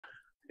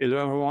Hello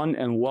everyone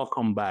and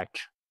welcome back.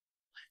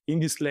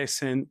 In this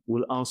lesson,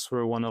 we'll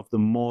answer one of the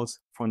most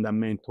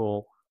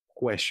fundamental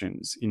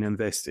questions in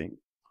investing.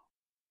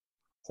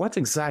 What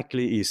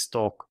exactly is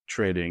stock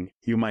trading?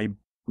 You might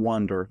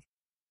wonder.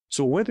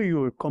 So whether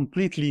you're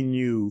completely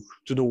new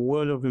to the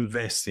world of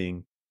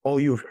investing or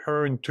you've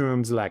heard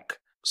terms like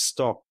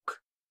stock,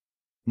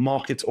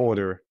 market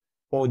order,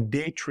 or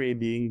day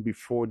trading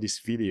before this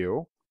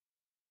video,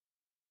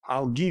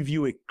 I'll give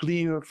you a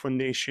clear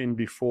foundation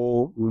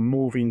before we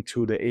move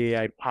into the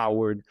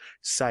AI-powered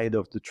side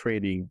of the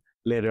trading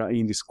later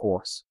in this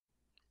course.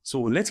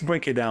 So let's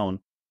break it down.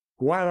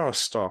 What are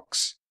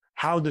stocks?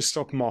 How the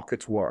stock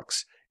market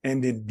works?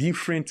 And the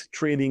different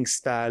trading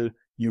style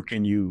you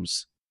can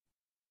use.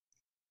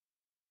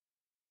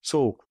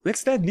 So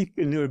let's dive deep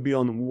a little bit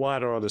on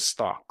what are the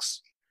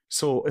stocks.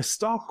 So a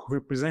stock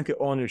represents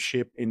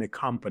ownership in a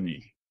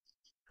company.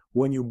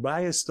 When you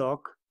buy a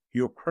stock,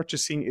 you're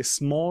purchasing a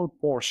small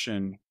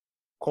portion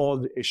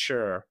called a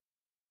share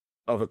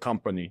of a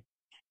company.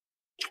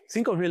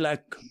 Think of it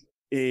like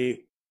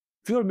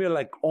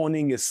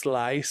owning a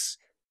slice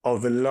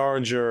of a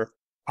larger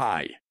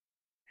pie.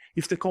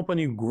 If the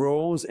company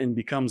grows and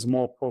becomes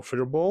more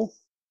profitable,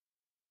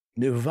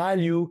 the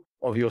value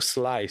of your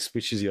slice,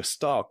 which is your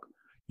stock,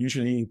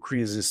 usually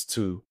increases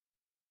too.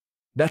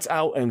 That's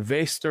how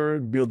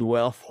investors build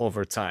wealth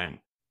over time.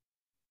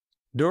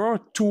 There are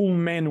two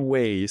main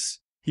ways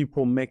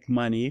people make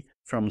money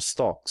from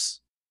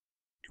stocks.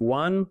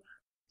 One,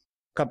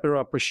 capital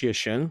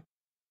appreciation.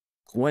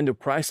 When the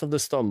price of the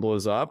stock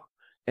goes up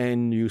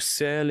and you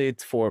sell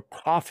it for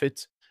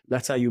profit,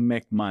 that's how you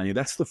make money.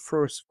 That's the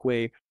first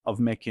way of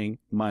making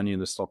money in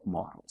the stock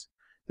market.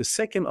 The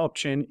second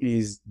option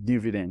is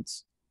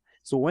dividends.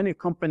 So when a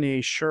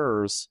company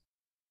shares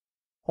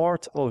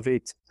part of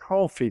its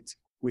profit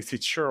with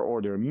its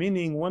shareholder,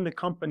 meaning when the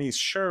company is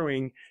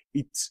sharing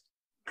its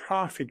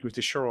profit with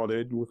the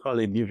shareholder, we call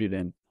it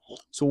dividend.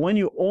 So when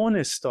you own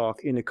a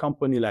stock in a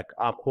company like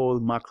Apple,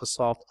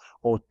 Microsoft,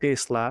 or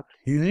Tesla,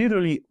 you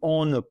literally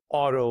own a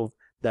part of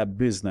that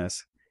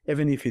business,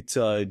 even if it's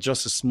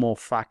just a small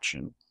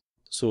fraction.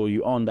 So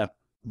you own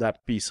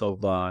that piece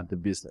of the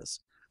business.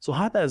 So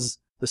how does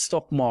the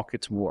stock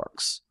market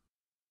works?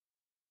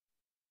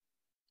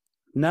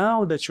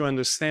 Now that you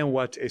understand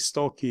what a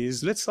stock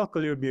is, let's talk a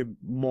little bit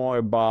more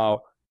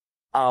about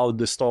how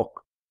the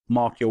stock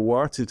market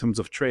works in terms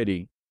of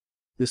trading.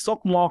 The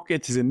stock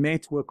market is a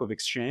network of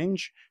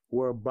exchange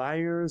where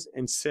buyers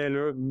and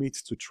sellers meet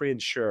to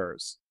trade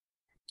shares.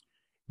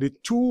 The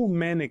two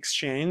main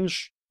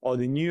exchanges are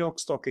the New York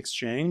Stock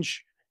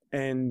Exchange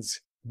and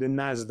the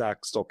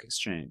Nasdaq Stock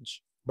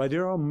Exchange. But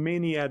there are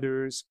many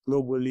others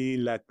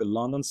globally, like the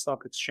London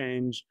Stock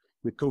Exchange,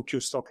 the Tokyo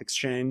Stock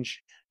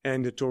Exchange,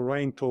 and the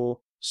Toronto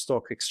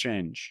Stock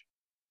Exchange.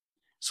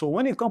 So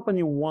when a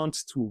company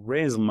wants to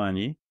raise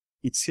money,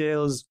 it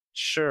sells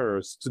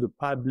shares to the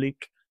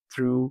public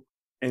through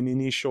an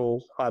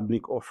initial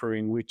public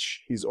offering,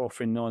 which is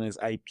often known as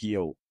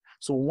IPO.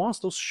 So once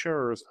those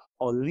shares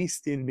are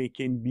listed, they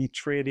can be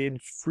traded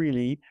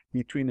freely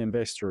between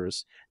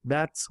investors.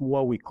 That's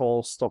what we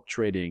call stock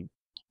trading.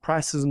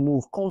 Prices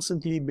move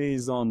constantly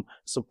based on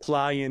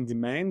supply and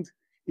demand.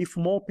 If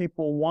more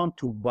people want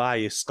to buy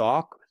a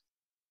stock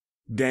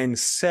than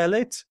sell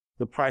it,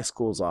 the price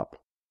goes up.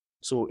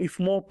 So if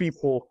more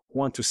people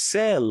want to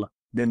sell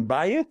than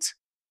buy it,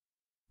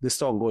 the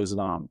stock goes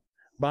down.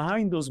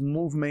 Behind those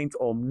movements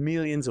are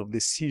millions of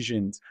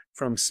decisions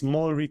from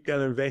small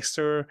retail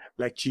investors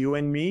like you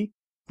and me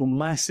to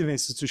massive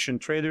institution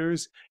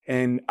traders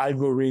and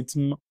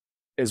algorithms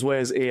as well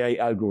as AI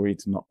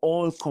algorithms,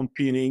 all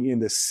competing in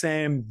the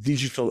same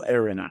digital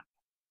arena.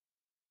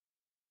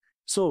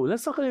 So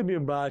let's talk a little bit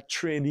about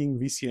trading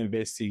VC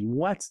investing.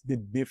 What's the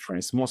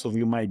difference? Most of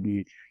you might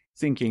be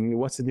thinking,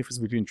 what's the difference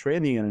between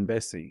trading and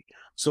investing?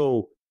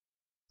 So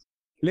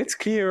let's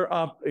clear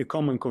up a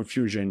common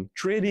confusion.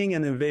 Trading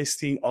and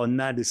investing are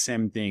not the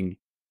same thing.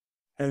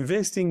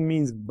 Investing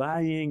means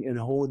buying and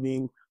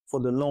holding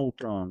for the long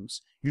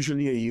terms,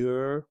 usually a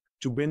year,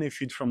 to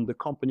benefit from the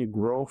company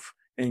growth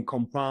and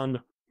compound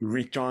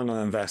return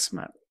on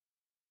investment.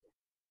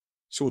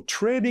 So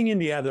trading, in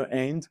the other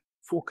end,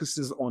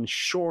 focuses on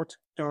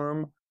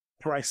short-term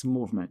price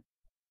movement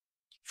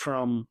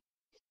from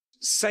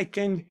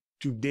seconds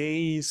to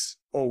days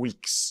or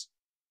weeks,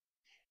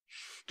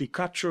 to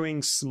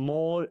capturing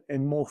small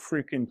and more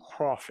frequent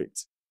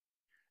profits.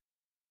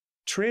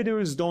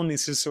 Traders don't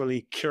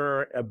necessarily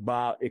care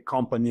about a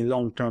company's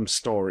long-term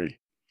story.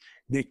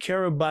 They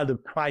care about the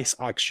price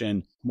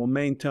action,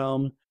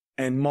 momentum,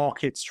 and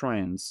market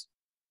trends.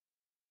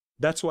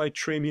 That's why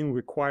trading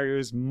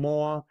requires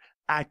more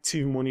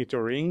active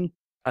monitoring,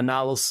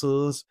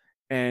 analysis,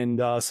 and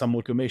some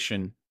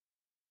automation,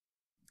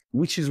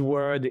 which is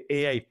where the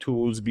AI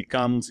tools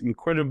becomes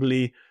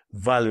incredibly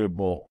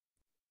valuable.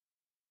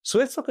 So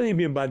let's talk a little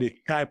bit about the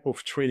type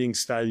of trading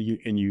style you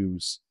can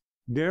use.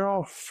 There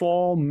are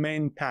four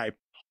main types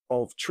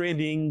of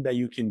trading that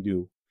you can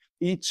do,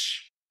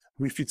 each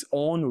with its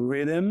own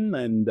rhythm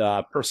and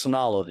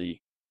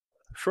personality.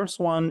 The first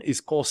one is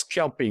called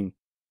scalping.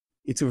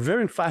 It's a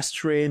very fast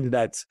trade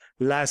that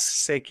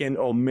lasts seconds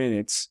or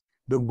minutes.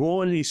 The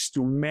goal is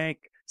to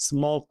make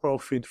small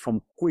profit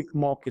from quick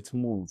market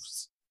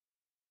moves.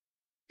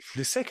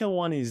 The second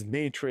one is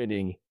day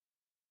trading,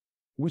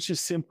 which is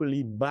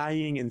simply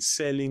buying and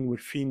selling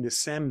within the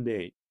same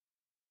day.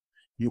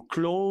 You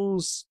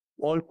close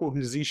all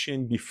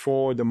position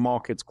before the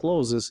market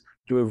closes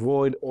to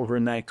avoid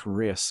overnight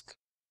risk.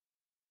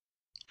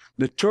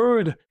 The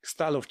third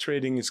style of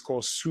trading is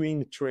called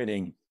swing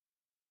trading.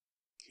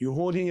 You're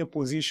holding a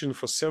position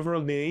for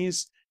several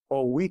days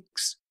or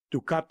weeks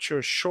to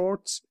capture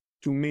short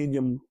to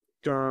medium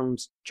term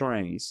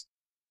trends.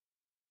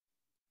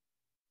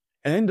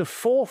 And then the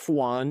fourth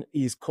one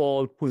is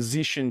called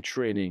position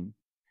trading.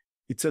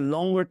 It's a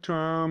longer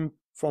term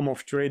form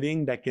of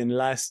trading that can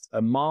last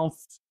a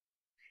month.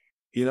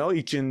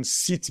 It can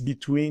sit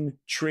between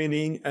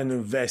trading and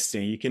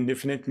investing. You can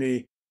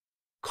definitely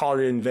call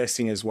it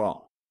investing as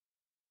well.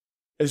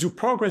 As you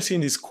progress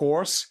in this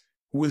course,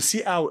 we'll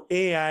see how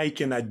AI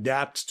can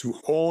adapt to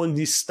all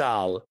this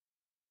style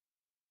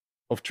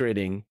of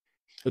trading,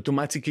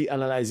 automatically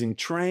analyzing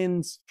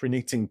trends,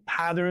 predicting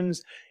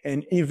patterns,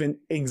 and even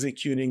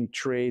executing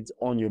trades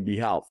on your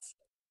behalf.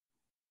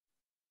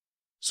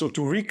 So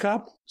to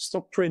recap,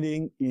 stock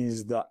trading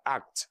is the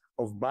act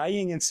of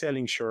buying and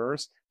selling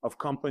shares of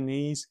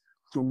companies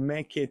to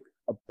make it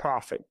a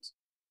profit.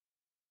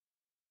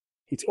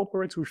 It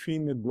operates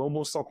within the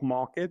global stock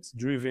market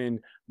driven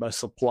by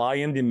supply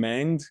and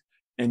demand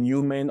and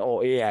human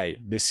or AI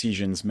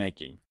decisions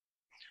making.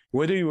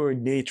 Whether you're a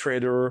day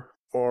trader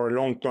or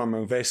long-term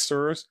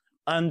investors,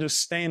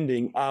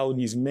 understanding how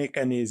these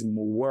mechanisms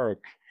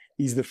work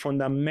is the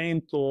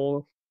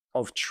fundamental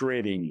of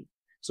trading.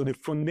 So the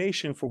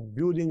foundation for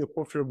building a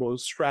profitable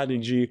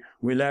strategy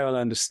rely on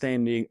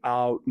understanding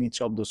how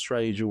each of the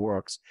strategy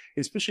works,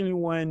 especially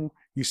when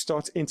you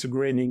start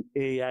integrating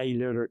AI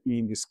later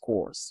in this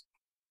course.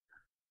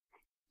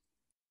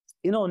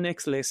 In our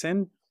next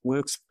lesson, we'll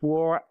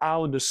explore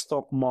how the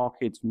stock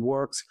market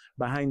works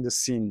behind the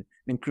scene,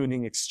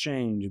 including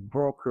exchange,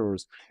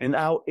 brokers, and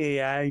how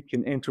AI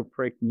can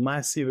interpret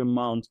massive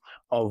amounts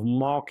of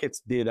market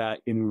data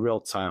in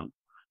real time.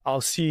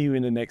 I'll see you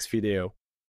in the next video.